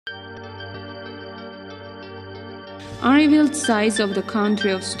Unrevealed Sides of the Country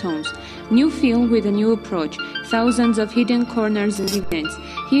of Stones. New film with a new approach. Thousands of hidden corners and events.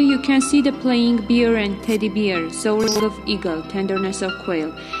 Here you can see the playing bear and teddy bear, soul of eagle, tenderness of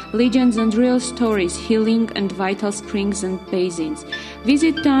quail, legends and real stories, healing and vital springs and basins.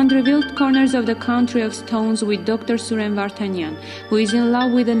 Visit the unrevealed corners of the country of stones with Dr. Suren Vartanyan, who is in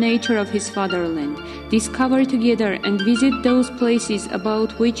love with the nature of his fatherland. Discover together and visit those places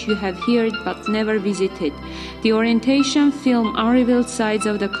about which you have heard but never visited. The orientation film Unrevealed Sides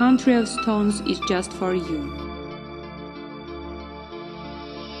of the Country of Stones is just for you.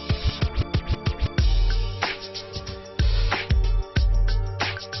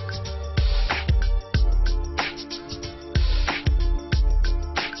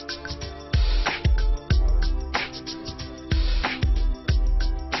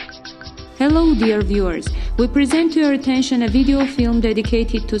 Hello dear viewers, we present to your attention a video film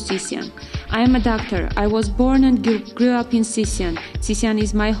dedicated to Sisian. I am a doctor. I was born and grew up in Sisian. Sisian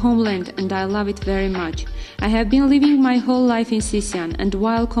is my homeland and I love it very much. I have been living my whole life in Sisian, and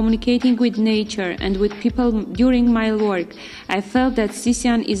while communicating with nature and with people during my work, I felt that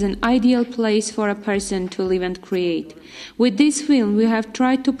Sisian is an ideal place for a person to live and create. With this film, we have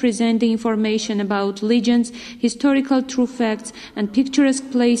tried to present the information about legends, historical true facts, and picturesque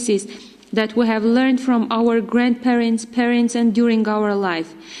places that we have learned from our grandparents, parents, and during our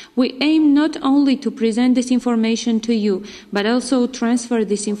life. We aim not only to present this information to you, but also transfer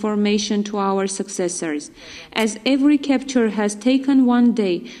this information to our successors. As every capture has taken one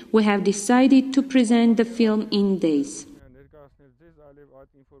day, we have decided to present the film in days.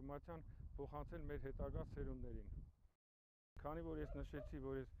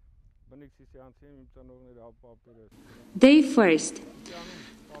 Day first.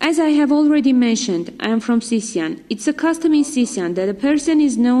 As I have already mentioned, I am from Sisian. It's a custom in Sisian that a person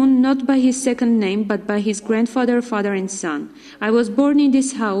is known not by his second name but by his grandfather, father and son. I was born in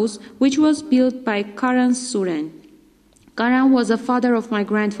this house, which was built by Karan Suren. Karan was the father of my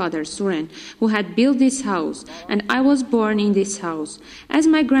grandfather, Suren, who had built this house, and I was born in this house. As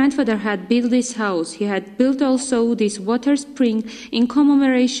my grandfather had built this house, he had built also this water spring in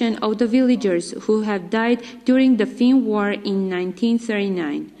commemoration of the villagers who have died during the Fin War in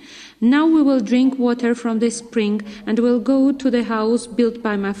 1939. Now we will drink water from this spring and will go to the house built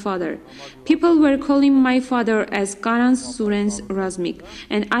by my father. People were calling my father as Karan Suren's Razmik,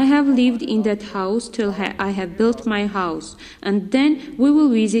 and I have lived in that house till I have built my house, and then we will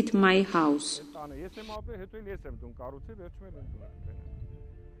visit my house.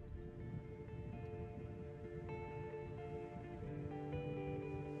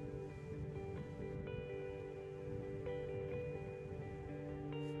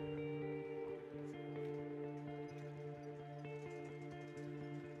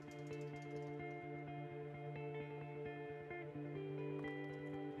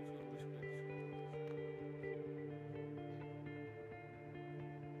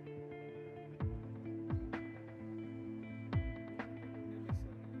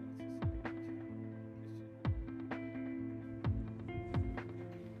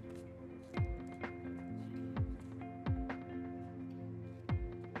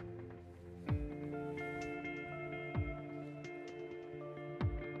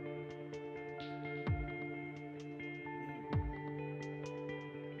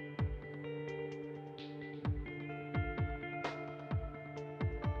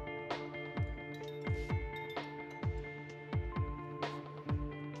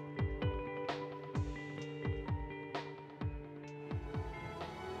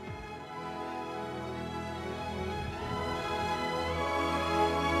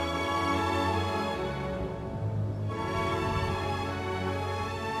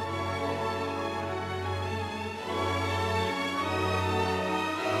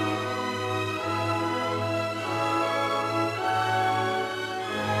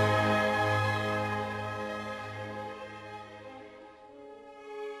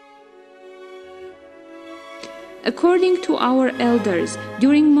 According to our elders,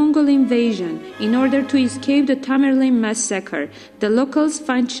 during Mongol invasion, in order to escape the Tamerlane massacre, the locals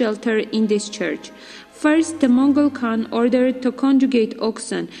find shelter in this church. First, the Mongol Khan ordered to conjugate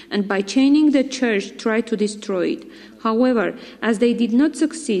oxen and by chaining the church tried to destroy it. However, as they did not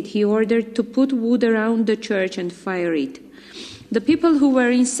succeed, he ordered to put wood around the church and fire it. The people who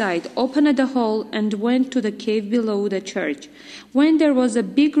were inside opened the hole and went to the cave below the church, when there was a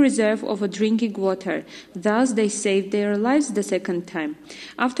big reserve of drinking water. Thus they saved their lives the second time.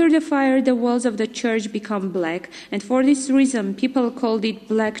 After the fire, the walls of the church became black, and for this reason people called it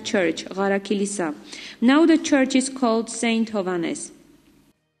Black Church, Ghara Kilisa. Now the church is called Saint Hovannes.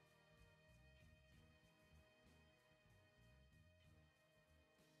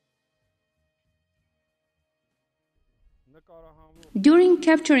 During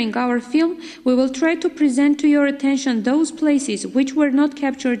capturing our film, we will try to present to your attention those places which were not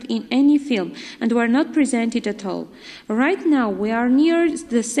captured in any film and were not presented at all. Right now, we are near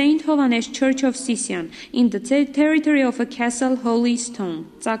the Saint Hovannes Church of Sisian, in the territory of a castle holy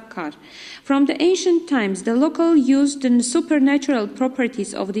stone, Tsakkar. From the ancient times, the local used the supernatural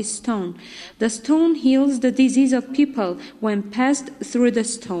properties of this stone. The stone heals the disease of people when passed through the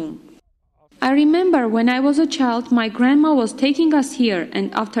stone. I remember when I was a child, my grandma was taking us here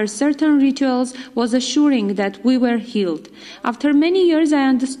and after certain rituals was assuring that we were healed. After many years I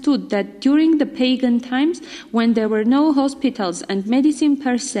understood that during the pagan times, when there were no hospitals and medicine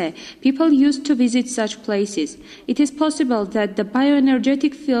per se, people used to visit such places. It is possible that the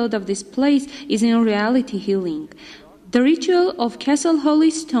bioenergetic field of this place is in reality healing. The ritual of Castle Holy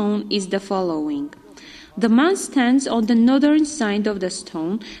Stone is the following. The man stands on the northern side of the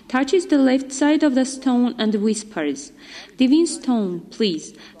stone, touches the left side of the stone and whispers, "Divine stone,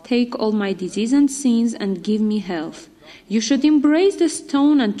 please, take all my disease and sins and give me health." You should embrace the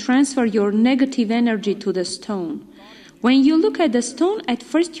stone and transfer your negative energy to the stone. When you look at the stone, at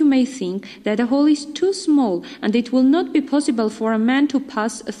first you may think that the hole is too small and it will not be possible for a man to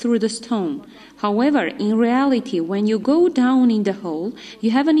pass through the stone. However, in reality, when you go down in the hole,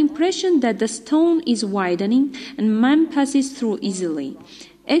 you have an impression that the stone is widening and man passes through easily.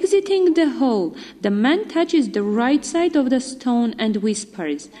 Exiting the hole, the man touches the right side of the stone and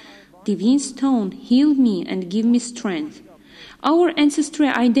whispers, "Divine stone, heal me and give me strength." Our ancestry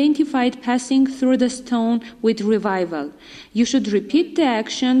identified passing through the stone with revival. You should repeat the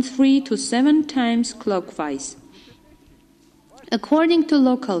action 3 to 7 times clockwise. According to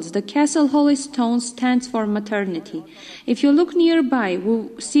locals, the Castle Holy Stone stands for maternity. If you look nearby, we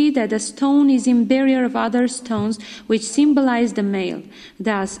will see that the stone is in barrier of other stones which symbolize the male.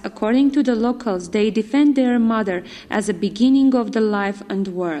 Thus, according to the locals, they defend their mother as a beginning of the life and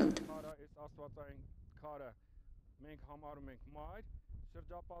world.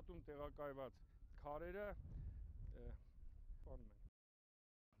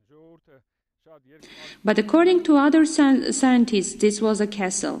 But according to other scientists, this was a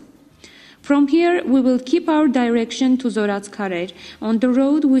castle. From here, we will keep our direction to Zoratskarer. On the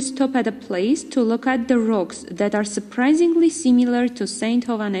road, we stop at a place to look at the rocks that are surprisingly similar to Saint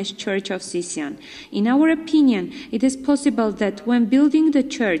Hovannes Church of Sisian. In our opinion, it is possible that when building the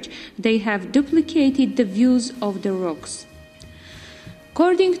church, they have duplicated the views of the rocks.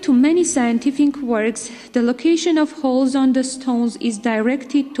 According to many scientific works, the location of holes on the stones is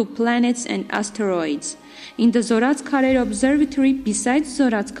directed to planets and asteroids. In the Zoratskarer Observatory, besides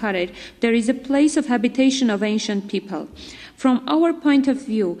Zoratskarer, there is a place of habitation of ancient people. From our point of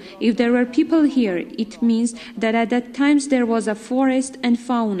view, if there were people here, it means that at that times there was a forest and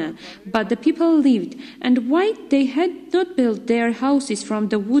fauna, but the people lived, and why they had not built their houses from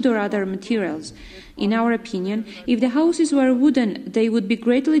the wood or other materials. In our opinion, if the houses were wooden, they would be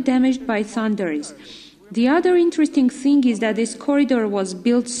greatly damaged by thunders. The other interesting thing is that this corridor was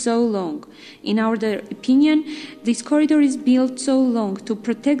built so long. In our opinion, this corridor is built so long to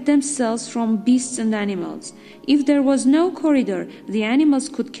protect themselves from beasts and animals. If there was no corridor, the animals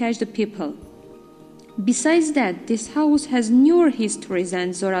could catch the people. Besides that, this house has newer history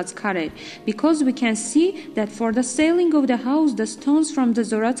than Zoratskarer, because we can see that for the sailing of the house, the stones from the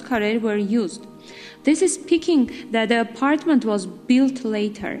Zoratskarer were used. This is speaking that the apartment was built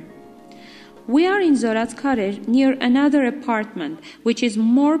later. We are in Zoratskarer near another apartment, which is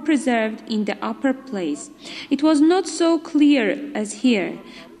more preserved in the upper place. It was not so clear as here.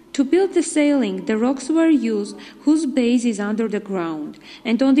 To build the ceiling, the rocks were used, whose base is under the ground,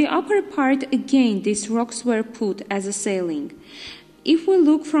 and on the upper part again these rocks were put as a ceiling. If we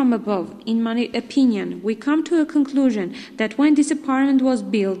look from above, in my opinion, we come to a conclusion that when this apartment was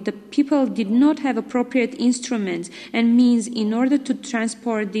built, the people did not have appropriate instruments and means in order to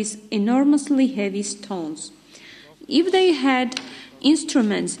transport these enormously heavy stones. If they had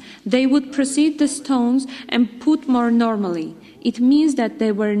instruments, they would proceed the stones and put more normally. It means that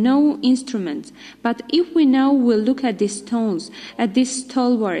there were no instruments. But if we now will look at these stones, at these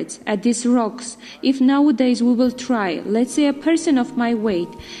stalwarts, at these rocks, if nowadays we will try, let's say a person of my weight,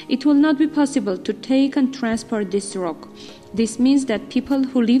 it will not be possible to take and transport this rock. This means that people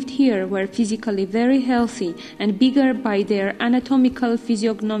who lived here were physically very healthy and bigger by their anatomical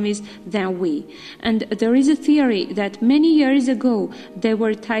physiognomies than we. And there is a theory that many years ago they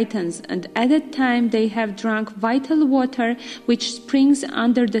were titans, and at that time they have drunk vital water which springs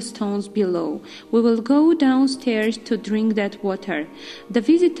under the stones below. We will go downstairs to drink that water. The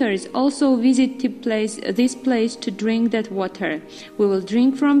visitors also visit this place to drink that water. We will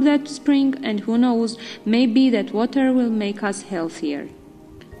drink from that spring, and who knows, maybe that water will make us healthier.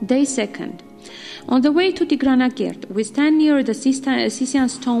 Day 2nd. On the way to Tigranakert, we stand near the Sisian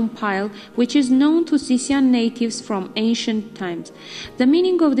stone pile, which is known to Sisian natives from ancient times. The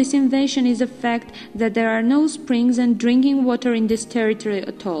meaning of this invention is the fact that there are no springs and drinking water in this territory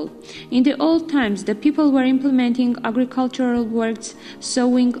at all. In the old times, the people were implementing agricultural works,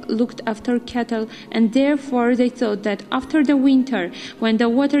 sowing, looked after cattle, and therefore they thought that after the winter, when the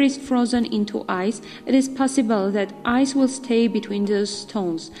water is frozen into ice, it is possible that ice will stay between those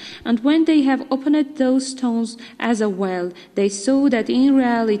stones. And when they have opened those stones as a well, they saw that in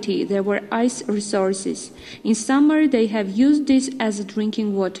reality there were ice resources. In summer they have used this as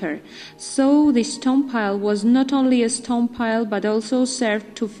drinking water. So the stone pile was not only a stone pile but also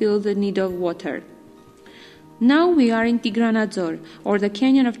served to fill the need of water. Now we are in Tigranadzor, or the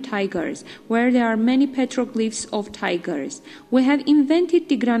Canyon of Tigers, where there are many petroglyphs of tigers. We have invented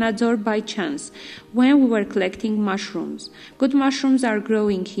Tigranadzor by chance, when we were collecting mushrooms. Good mushrooms are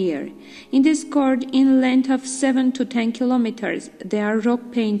growing here. In this gorge, in length of 7 to 10 kilometers, there are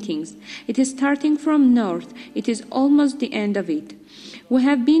rock paintings. It is starting from north. It is almost the end of it. We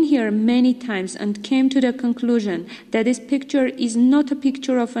have been here many times and came to the conclusion that this picture is not a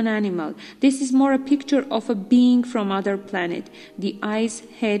picture of an animal. This is more a picture of a being from other planet. The eyes,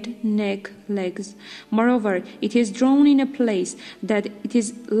 head, neck, legs. Moreover, it is drawn in a place that it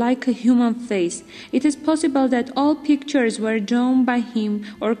is like a human face. It is possible that all pictures were drawn by him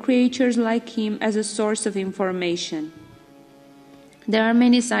or creatures like him as a source of information. There are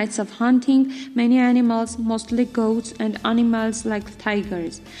many sites of hunting, many animals, mostly goats, and animals like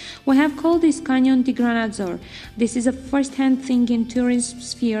tigers. We have called this canyon Tigranadzor. This is a first-hand thing in tourist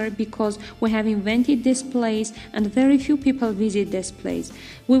sphere because we have invented this place and very few people visit this place.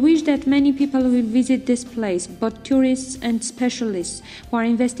 We wish that many people will visit this place, both tourists and specialists who are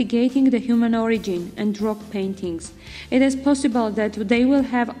investigating the human origin and rock paintings. It is possible that they will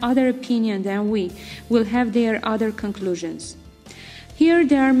have other opinion than we will have their other conclusions. Here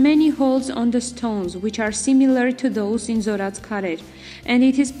there are many holes on the stones which are similar to those in Zorat Karer, and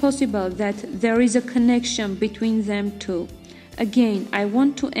it is possible that there is a connection between them too. Again, I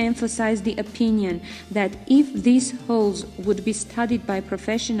want to emphasize the opinion that if these holes would be studied by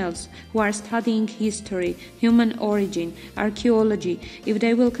professionals who are studying history, human origin, archaeology, if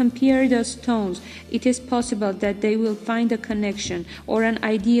they will compare the stones, it is possible that they will find a connection or an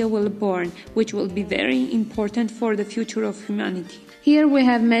idea will born, which will be very important for the future of humanity. Here we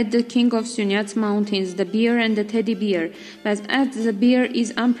have met the king of Sunyat's mountains, the bear and the teddy bear, but as the bear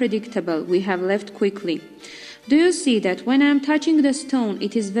is unpredictable, we have left quickly. Do you see that when I am touching the stone,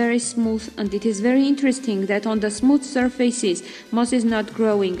 it is very smooth, and it is very interesting that on the smooth surfaces, moss is not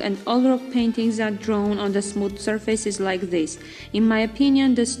growing, and all rock paintings are drawn on the smooth surfaces like this. In my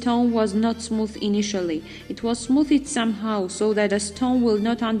opinion, the stone was not smooth initially. It was smoothed somehow so that the stone will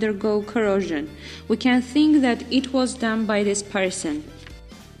not undergo corrosion. We can think that it was done by this person.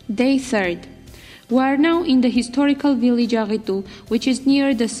 Day 3rd. We are now in the historical village Aritu, which is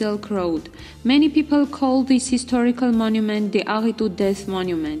near the Silk Road. Many people call this historical monument the Aritu Death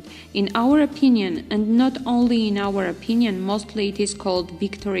Monument. In our opinion, and not only in our opinion, mostly it is called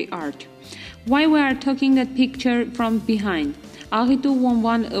Victory Arch. Why we are taking that picture from behind? Aritu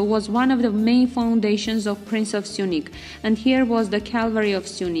was one of the main foundations of Prince of Syunik, and here was the Calvary of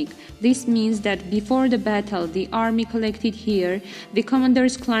Syunik. This means that before the battle, the army collected here, the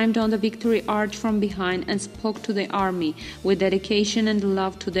commanders climbed on the Victory Arch from behind and spoke to the army with dedication and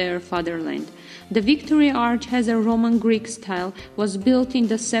love to their fatherland. The Victory Arch has a Roman Greek style, was built in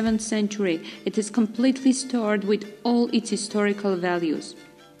the 7th century. It is completely stored with all its historical values.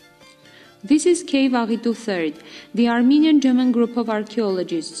 This is Cave Aritu III. The Armenian German group of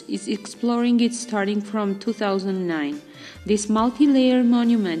archaeologists is exploring it starting from 2009. This multi-layer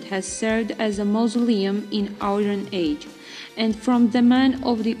monument has served as a mausoleum in Iron Age, and from the man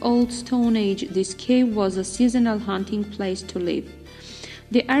of the Old Stone Age, this cave was a seasonal hunting place to live.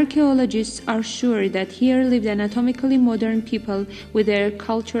 The archaeologists are sure that here lived anatomically modern people with their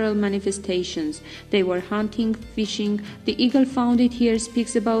cultural manifestations. They were hunting, fishing. The eagle founded here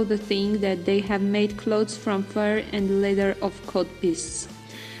speaks about the thing that they have made clothes from fur and leather of cod beasts.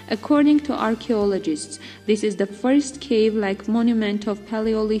 According to archaeologists, this is the first cave-like monument of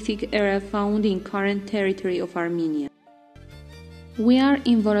Paleolithic era found in current territory of Armenia. We are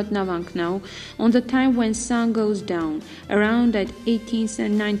in Vorotnavank now, on the time when sun goes down, around at 18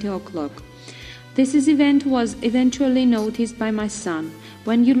 and 19 o'clock. This event was eventually noticed by my son.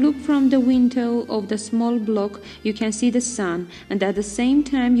 When you look from the window of the small block, you can see the sun, and at the same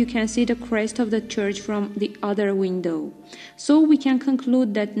time you can see the crest of the church from the other window. So we can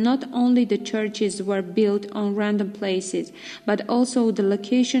conclude that not only the churches were built on random places, but also the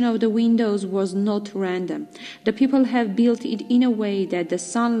location of the windows was not random. The people have built it in a way that the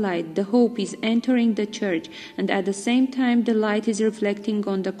sunlight, the hope, is entering the church, and at the same time the light is reflecting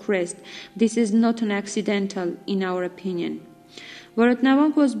on the crest. This is not an accidental, in our opinion.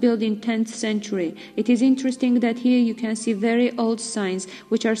 Vorotnavank was built in 10th century. It is interesting that here you can see very old signs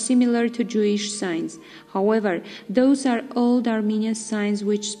which are similar to Jewish signs. However, those are old Armenian signs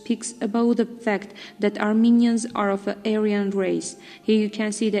which speaks about the fact that Armenians are of an Aryan race. Here you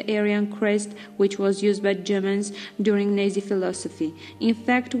can see the Aryan crest which was used by Germans during Nazi philosophy. In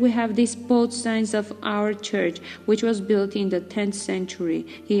fact, we have these both signs of our church which was built in the 10th century.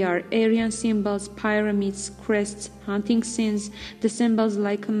 Here are Aryan symbols, pyramids, crests, hunting scenes, the symbols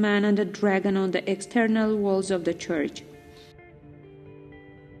like a man and a dragon on the external walls of the church.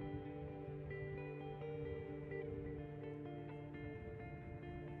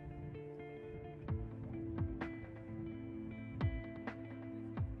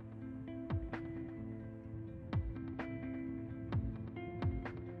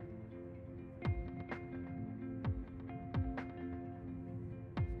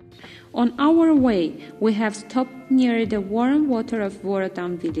 On our way, we have stopped near the warm water of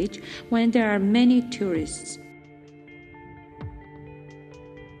Vorotam village when there are many tourists.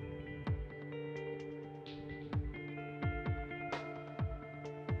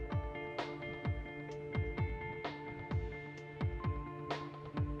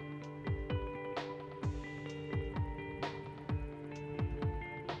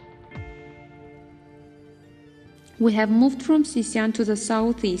 We have moved from Sisian to the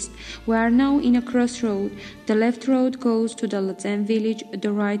southeast. We are now in a crossroad. The left road goes to the Lazen village,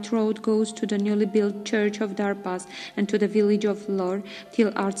 the right road goes to the newly built church of Darpas and to the village of Lor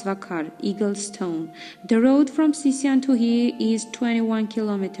till Artsvakar, Eagle Stone. The road from Sisian to here is 21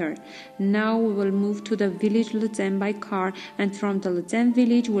 kilometers. Now we will move to the village Lazen by car, and from the Lazen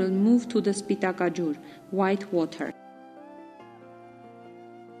village we will move to the Spitakajur, White Water.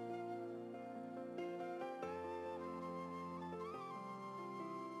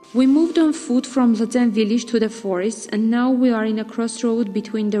 We moved on foot from Lazen village to the forest, and now we are in a crossroad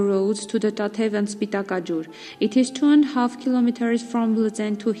between the roads to the Tatev and Spitakajur. It is 2.5 kilometers from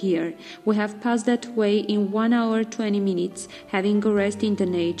Lazen to here. We have passed that way in 1 hour 20 minutes, having a rest in the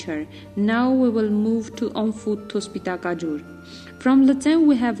nature. Now we will move on foot to Spitakajur. From Lazen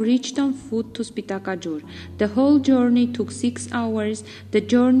we have reached on foot to Spitakajur. The whole journey took 6 hours, the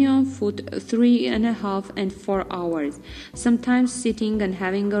journey on foot 3.5 and 4 hours, sometimes sitting and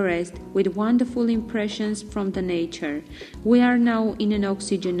having a rest with wonderful impressions from the nature. We are now in an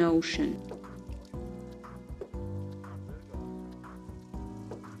oxygen ocean.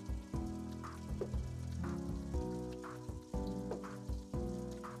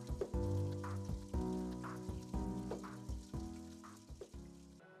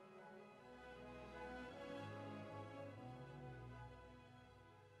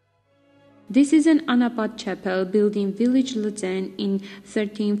 This is an Anapat chapel built in village Lazen in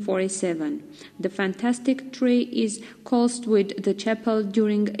 1347. The fantastic tree is caused with the chapel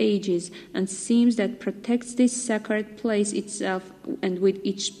during ages and seems that protects this sacred place itself and with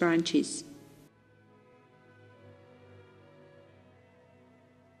its branches.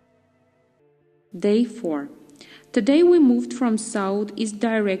 Day 4. Today we moved from southeast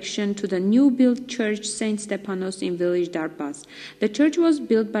direction to the new built church Saint Stepanos in village Darpas. The church was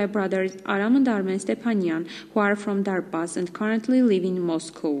built by brothers Aram and Armen Stepanian, who are from Darpas and currently live in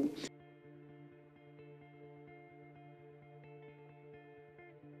Moscow.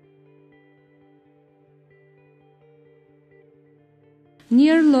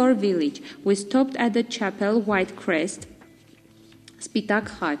 Near Lor village, we stopped at the chapel White Crest, Spitak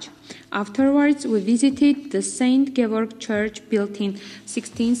Haj. Afterwards, we visited the Saint Georg Church built in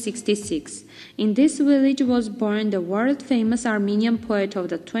 1666. In this village was born the world-famous Armenian poet of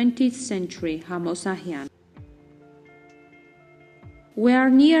the 20th century, Hamosahian. We are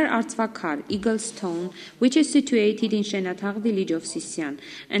near Artsvakar, Eagle Stone, which is situated in Shenatag village of Sisian,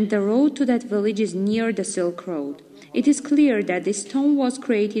 and the road to that village is near the Silk Road. It is clear that the stone was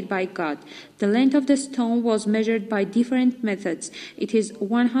created by God. The length of the stone was measured by different methods. It is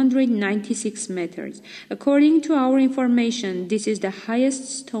 196 meters. According to our information, this is the highest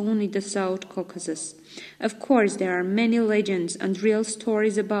stone in the South Caucasus. Of course, there are many legends and real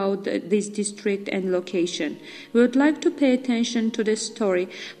stories about this district and location. We would like to pay attention to the story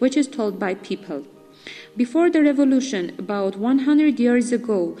which is told by people. Before the revolution, about 100 years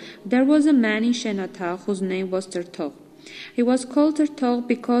ago, there was a man in Shenata whose name was Tertok. He was called Tertok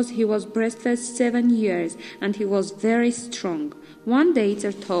because he was breastfed 7 years and he was very strong. One day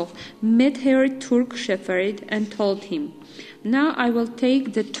Tertok met her Turk shepherd and told him, "Now I will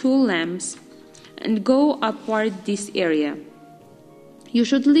take the 2 lambs and go upward this area. You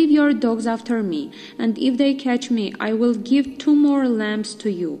should leave your dogs after me, and if they catch me, I will give 2 more lambs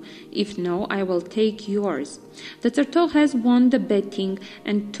to you. If no, I will take yours." The Tertok has won the betting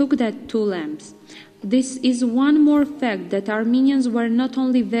and took the 2 lambs. This is one more fact that Armenians were not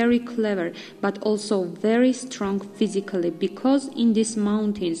only very clever, but also very strong physically, because in these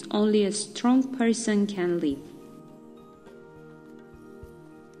mountains only a strong person can live.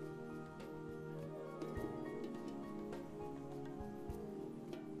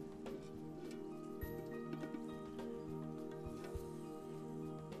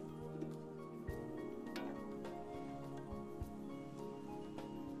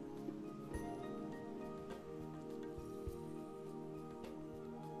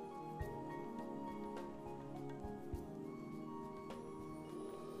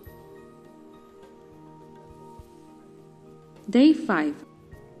 Day 5.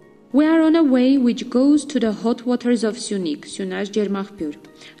 We are on a way which goes to the hot waters of Syunik, Syunash Germakhpur.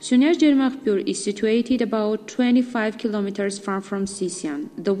 Syunash Germakhpur is situated about 25 kilometers far from Sisian.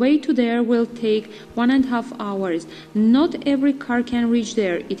 The way to there will take 1.5 hours. Not every car can reach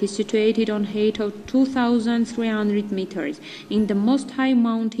there. It is situated on height of 2,300 meters in the most high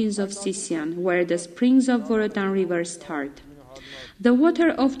mountains of Sisian, where the springs of Vorotan River start. The water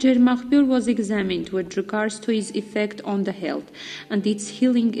of Germakhpur was examined with regards to its effect on the health and its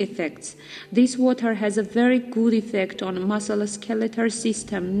healing effects. This water has a very good effect on musculoskeletal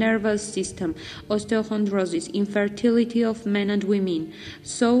system, nervous system, osteochondrosis, infertility of men and women.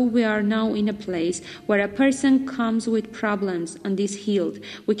 So we are now in a place where a person comes with problems and is healed.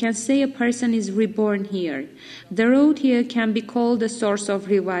 We can say a person is reborn here. The road here can be called the source of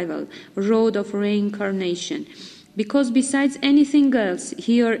revival, road of reincarnation. Because besides anything else,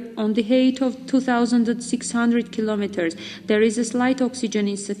 here on the height of 2,600 kilometers, there is a slight oxygen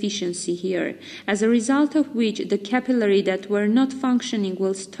insufficiency here, as a result of which the capillary that were not functioning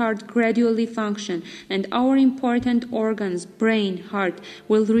will start gradually function, and our important organs, brain, heart,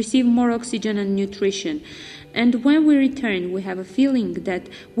 will receive more oxygen and nutrition. And when we return, we have a feeling that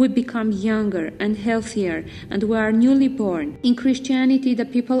we become younger and healthier, and we are newly born. In Christianity, the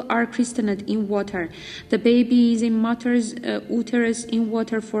people are christened in water. The baby is in mother's uterus in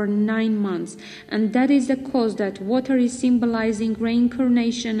water for 9 months, and that is the cause that water is symbolizing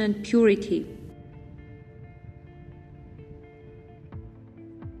reincarnation and purity.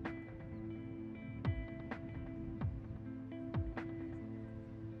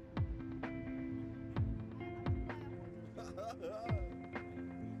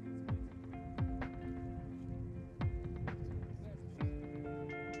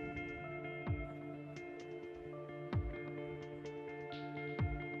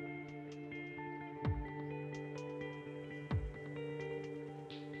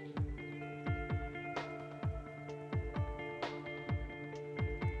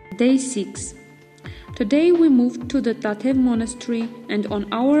 Day 6. Today we moved to the Tatev monastery, and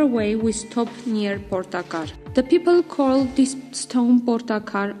on our way we stopped near Portakar. The people call this stone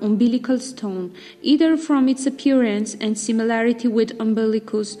Portakar, umbilical stone, either from its appearance and similarity with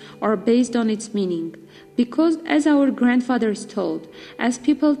umbilicus or based on its meaning. Because, as our grandfathers told, as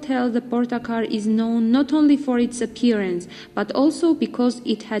people tell, the Portakar is known not only for its appearance, but also because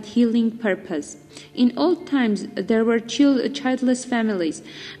it had healing purpose. In old times, there were childless families,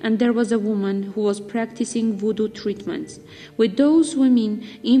 and there was a woman who was practicing voodoo treatments. With those women,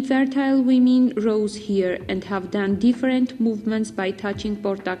 infertile women rose here and have done different movements by touching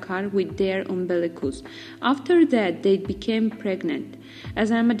Portakar with their umbilicus. After that, they became pregnant.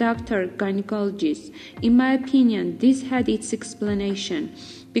 As I am a doctor, gynecologist, in my opinion, this had its explanation.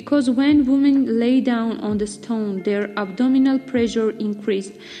 because when women lay down on the stone, their abdominal pressure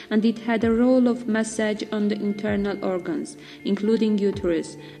increased, and it had a role of massage on the internal organs, including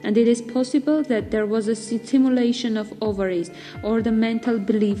uterus, and it is possible that there was a stimulation of ovaries, or the mental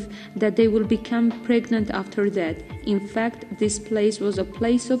belief that they will become pregnant after that. In fact, this place was a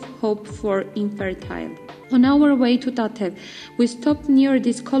place of hope for infertile. On our way to Tatev, we stopped near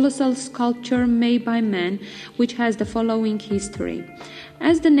this colossal sculpture made by man, which has the following history.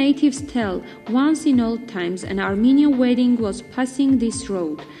 As the natives tell, once in old times an Armenian wedding was passing this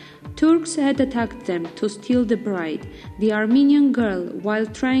road. Turks had attacked them to steal the bride. The Armenian girl, while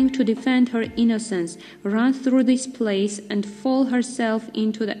trying to defend her innocence, ran through this place and fell herself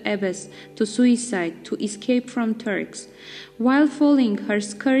into the abyss to suicide to escape from Turks. While falling, her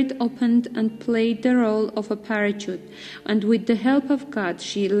skirt opened and played the role of a parachute, and with the help of God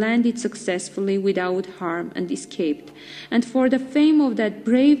she landed successfully without harm and escaped. And for the fame of that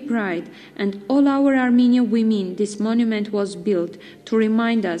brave bride and all our Armenian women, this monument was built to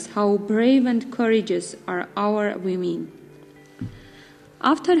remind us how brave and courageous are our women.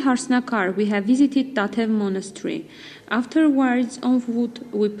 After Harsnakar, we have visited Tatev monastery. Afterwards, on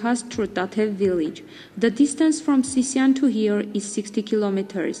foot, we passed through Tatev village. The distance from Sisian to here is 60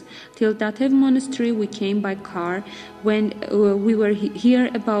 kilometers. Till Tatev monastery, we came by car, when we were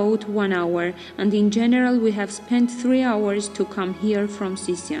here about 1 hour, and in general, we have spent 3 hours to come here from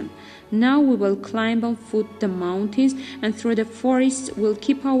Sisian. Now we will climb on foot the mountains, and through the forests we'll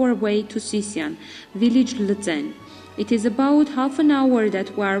keep our way to Sisian, village Lzen. It is about half an hour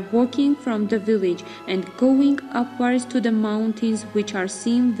that we are walking from the village and going upwards to the mountains, which are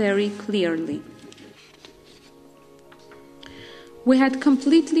seen very clearly. We had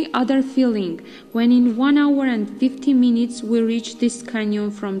completely other feeling when in 1 hour and 50 minutes we reached this canyon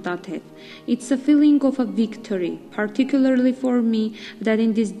from Tatev. It's a feeling of a victory, particularly for me, that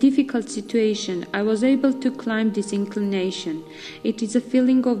in this difficult situation I was able to climb this inclination. It is a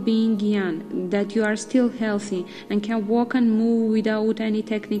feeling of being young, that you are still healthy and can walk and move without any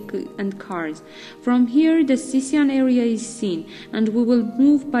technique and cars. From here the Sisian area is seen, and we will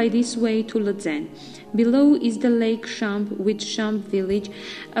move by this way to Lzen. Below is the lake Shamp with Shamp village.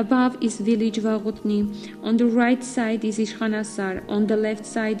 Above is village Vagutni. On the right side is Ishkhanasar. On the left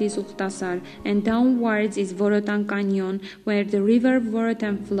side is Ukhtasar. And downwards is Vorotan Canyon, where the river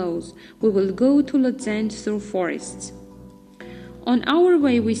Vorotan flows. We will go to Lzen through forests. On our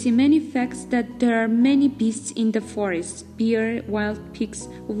way, we see many facts that there are many beasts in the forests, bear, wild pigs,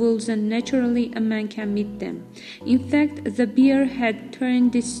 wolves, and naturally a man can meet them. In fact, the bear had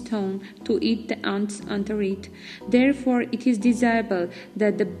turned this stone to eat the ants under it. Therefore, it is desirable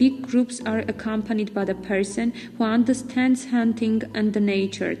that the big groups are accompanied by the person who understands hunting and the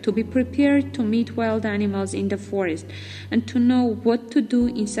nature, to be prepared to meet wild animals in the forest, and to know what to do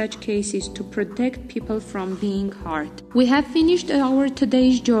in such cases to protect people from being hurt. We have finished our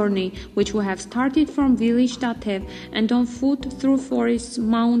today's journey, which we have started from village Tatev, and on foot through forests,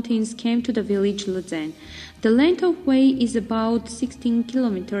 mountains came to the village Lzen. The length of way is about 16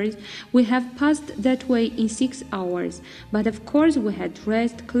 kilometers. We have passed that way in 6 hours, but of course we had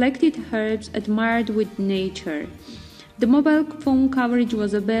rest, collected herbs, admired with nature. The mobile phone coverage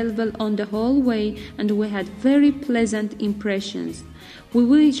was available on the whole way, and we had very pleasant impressions. We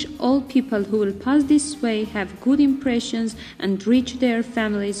wish all people who will pass this way have good impressions and reach their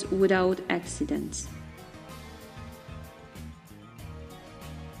families without accidents.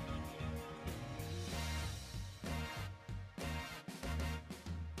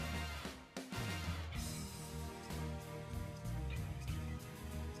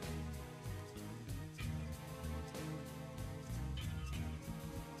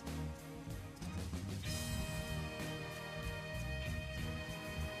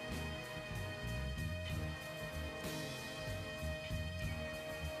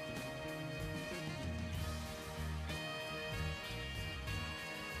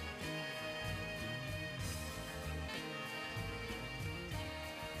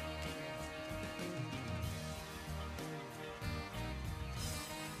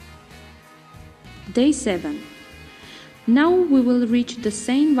 Day 7. Now we will reach the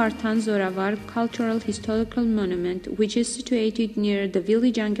Saint Vartan Zoravar cultural historical monument, which is situated near the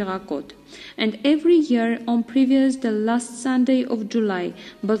village Angerakot. And every year on the last Sunday of July,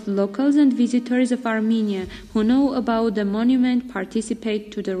 both locals and visitors of Armenia who know about the monument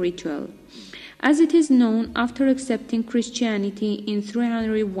participate to the ritual. As it is known, after accepting Christianity in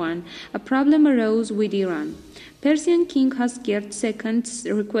 301, a problem arose with Iran. Persian King Hasgert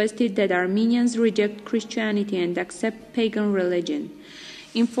II requested that Armenians reject Christianity and accept pagan religion.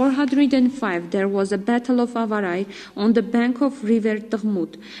 In 405 there was a battle of Avarai on the bank of river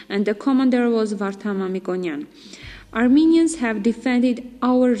Tghmut, and the commander was Vartam Amikonyan. Armenians have defended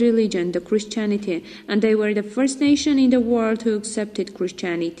our religion, the Christianity, and they were the first nation in the world who accepted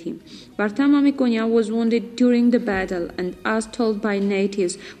Christianity. Vartam Amikonyan was wounded during the battle and, as told by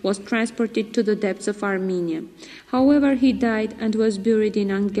natives, was transported to the depths of Armenia. However, he died and was buried in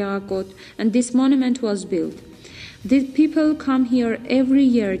Angerakot, and this monument was built. The people come here every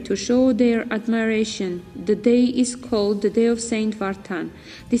year to show their admiration. The day is called the Day of Saint Vartan.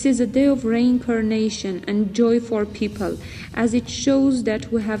 This is a day of reincarnation and joy for people, as it shows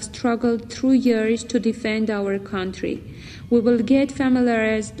that we have struggled through years to defend our country. We will get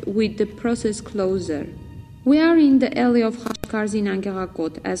familiarized with the process closer. We are in the alley of Khachkars in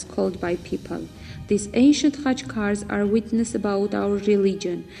Angerakot, as called by people. These ancient Khachkars are witness about our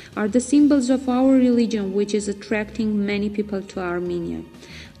religion, are the symbols of our religion which is attracting many people to Armenia.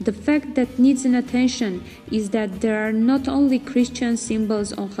 The fact that needs an attention is that there are not only Christian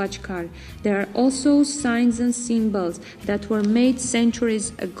symbols on Khachkar, there are also signs and symbols that were made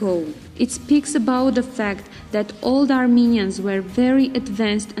centuries ago. It speaks about the fact that old Armenians were very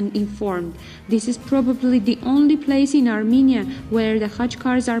advanced and informed. This is probably the only place in Armenia where the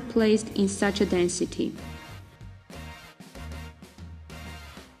Khachkars are placed in such a density.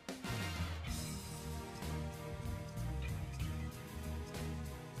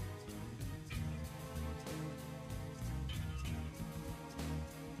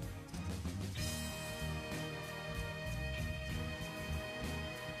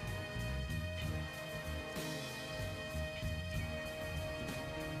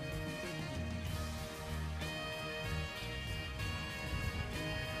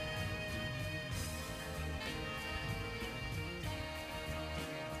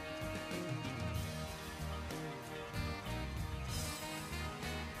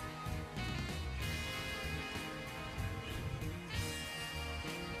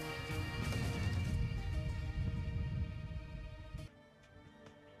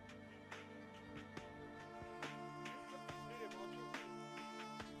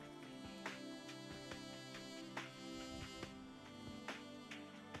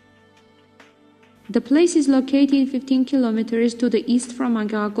 The place is located 15 kilometers to the east from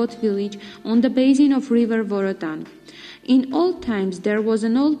Angerakot village on the basin of river Vorotan. In old times there was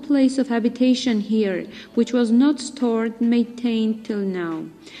an old place of habitation here, which was not stored and maintained till now.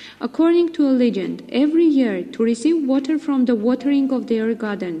 According to a legend, every year, to receive water from the watering of their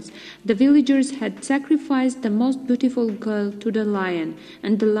gardens, the villagers had sacrificed the most beautiful girl to the lion,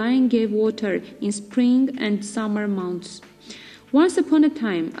 and the lion gave water in spring and summer months. Once upon a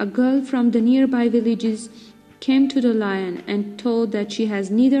time, a girl from the nearby villages came to the lion and told that she has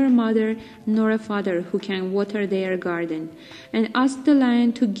neither a mother nor a father who can water their garden, and asked the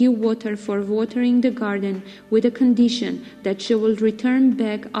lion to give water for watering the garden with a condition that she will return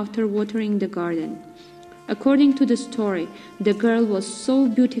back after watering the garden. According to the story, the girl was so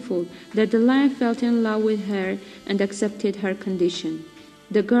beautiful that the lion fell in love with her and accepted her condition.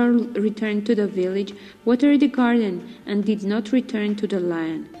 The girl returned to the village, watered the garden, and did not return to the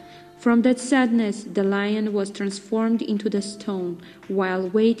lion. From that sadness, the lion was transformed into the stone while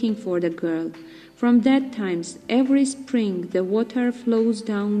waiting for the girl. From that time, every spring the water flows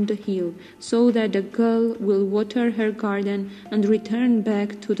down the hill so that the girl will water her garden and return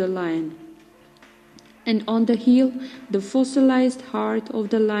back to the lion. And on the hill, the fossilized heart of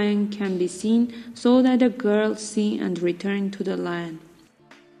the lion can be seen so that the girl see and return to the lion.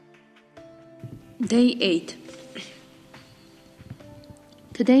 Day 8.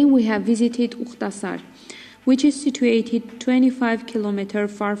 Today we have visited Ukhtasar, which is situated 25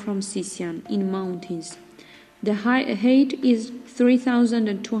 kilometers far from Sisian in mountains. The height is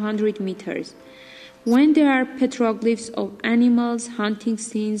 3,200 meters. When there are petroglyphs of animals, hunting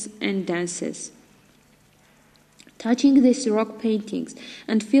scenes, and dances. Touching these rock paintings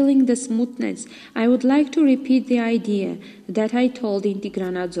and feeling the smoothness, I would like to repeat the idea that I told in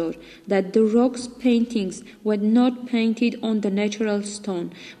Tigranadzor, that the rocks paintings were not painted on the natural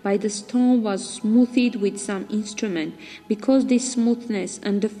stone, but the stone was smoothed with some instrument, because this smoothness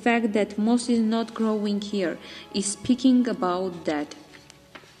and the fact that moss is not growing here is speaking about that.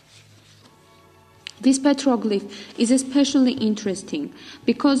 This petroglyph is especially interesting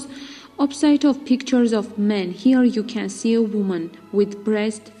because opposite of pictures of men, here you can see a woman with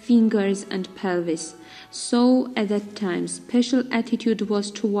breast, fingers and pelvis. So at that time, special attitude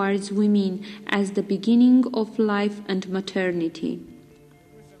was towards women as the beginning of life and maternity.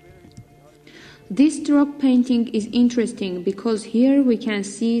 This rock painting is interesting because here we can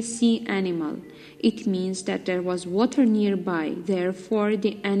see sea animal. It means that there was water nearby, therefore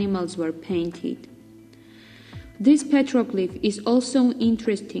the animals were painted. This petroglyph is also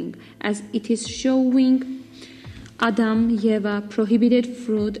interesting as it is showing Adam, Eva, prohibited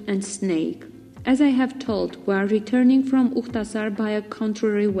fruit and snake. As I have told, we are returning from Ukhtasar by a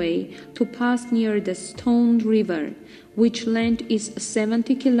contrary way to pass near the Stone River, which length is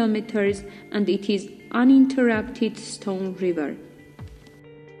 70 kilometers and it is uninterrupted Stone River.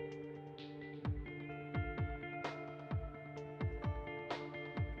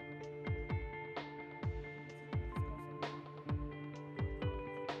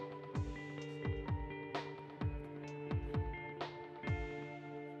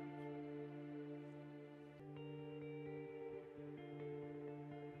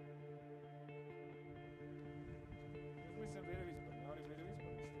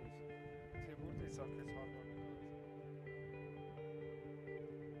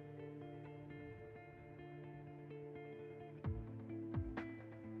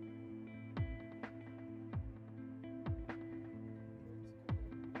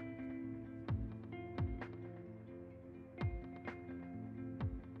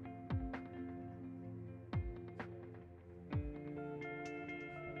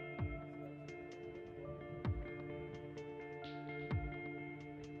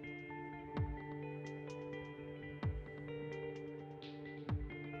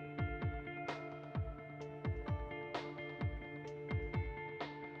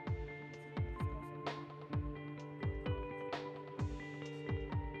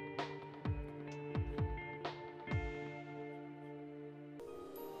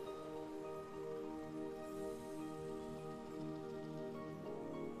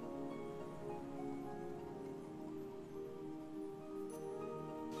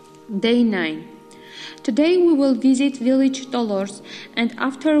 Day 9. Today we will visit village Dolores and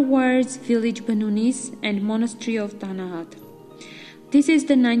afterwards village Benunis and monastery of Tanahat. This is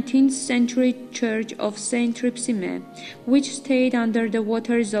the 19th century church of Saint Tripsime, which stayed under the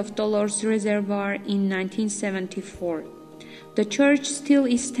waters of Dolores Reservoir in 1974. The church still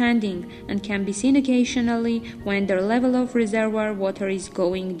is standing and can be seen occasionally when the level of reservoir water is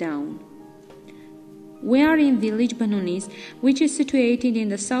going down. We are in village Benunis, which is situated in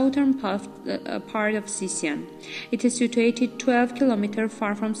the southern part of Sisian. It is situated 12 kilometers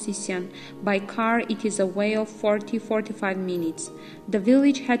far from Sisian. By car, it is a way of 40-45 minutes. The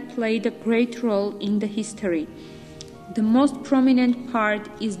village had played a great role in the history. The most prominent part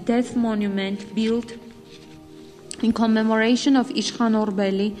is death monument built in commemoration of Ishkhan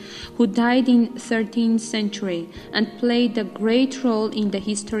Orbeli, who died in 13th century and played a great role in the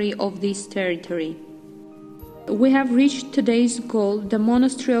history of this territory. We have reached today's goal, the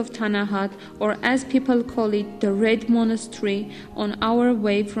monastery of Tanahat, or as people call it, the Red Monastery, on our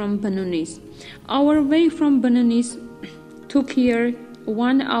way from Benunis. Our way from Benunis took here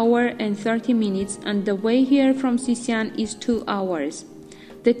 1 hour and 30 minutes, and the way here from Sisian is 2 hours.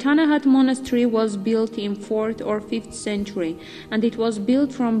 The Tanahat monastery was built in 4th or 5th century, and it was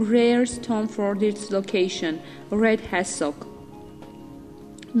built from rare stone for its location, red hassock,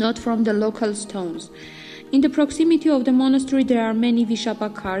 not from the local stones. In the proximity of the monastery there are many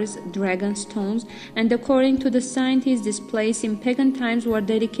Vishapakars, dragon stones, and according to the scientists this place in pagan times were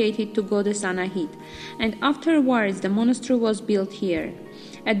dedicated to goddess Anahit, and afterwards the monastery was built here.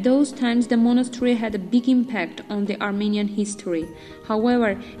 At those times the monastery had a big impact on the Armenian history.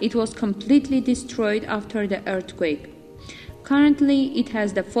 However, it was completely destroyed after the earthquake. Currently it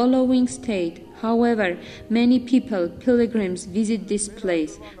has the following state. However, many people, pilgrims, visit this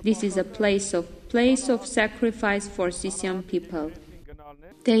place. This is a place of sacrifice for Sisian people.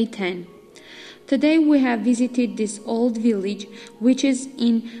 Day 10. Today we have visited this old village, which is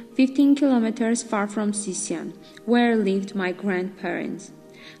in 15 kilometers far from Sisian, where lived my grandparents.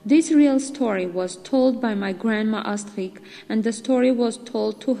 This real story was told by my grandma Astrik, and the story was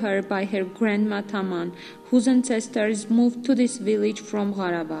told to her by her grandma Taman, whose ancestors moved to this village from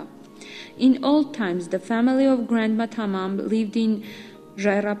Gharaba. In old times, the family of Grandma Tamam lived in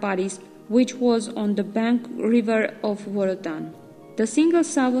Jaraparis, which was on the bank river of Vorotan. The single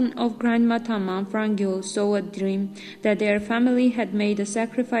son of Grandma Tamam, Frangul, saw a dream that their family had made a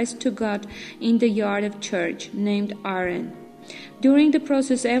sacrifice to God in the yard of church, named Aaron. During the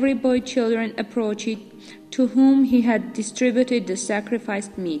process, every boy children approached it, to whom he had distributed the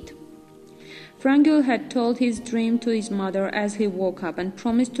sacrificed meat. Franguel had told his dream to his mother as he woke up and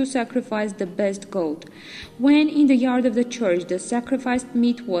promised to sacrifice the best goat. When in the yard of the church the sacrificed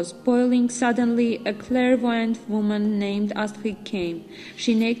meat was boiling, suddenly a clairvoyant woman named Astrid came.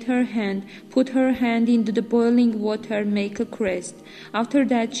 She naked her hand, put her hand into the boiling water, make a crest. After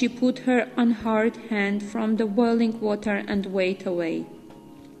that she put her unhurt hand from the boiling water and went away.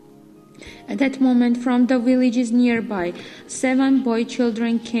 At that moment, from the villages nearby, 7 boy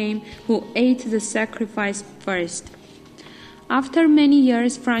children came, who ate the sacrifice first. After many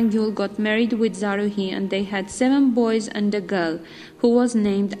years, Franguel got married with Zaruhi, and they had 7 boys and a girl, who was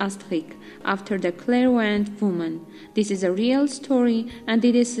named Astrid, after the clairvoyant woman. This is a real story, and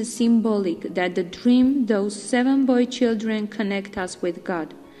it is symbolic that the dream, those 7 boy children, connect us with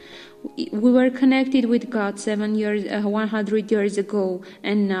God. We were connected with God 100 years ago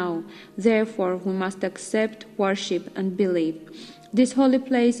and now. Therefore, we must accept, worship, and believe. This holy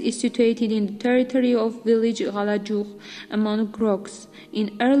place is situated in the territory of village Galajuk among rocks.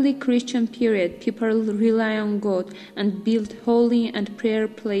 In early Christian period, people rely on God and built holy and prayer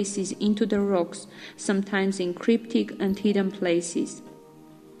places into the rocks, sometimes in cryptic and hidden places.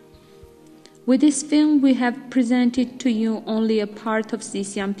 With this film, we have presented to you only a part of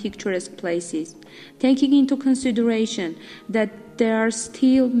Sisian picturesque places, taking into consideration that there are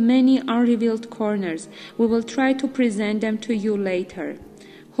still many unrevealed corners. We will try to present them to you later.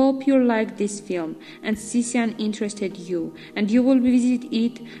 Hope you liked this film and Sisian interested you, and you will visit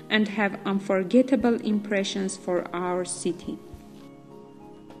it and have unforgettable impressions for our city.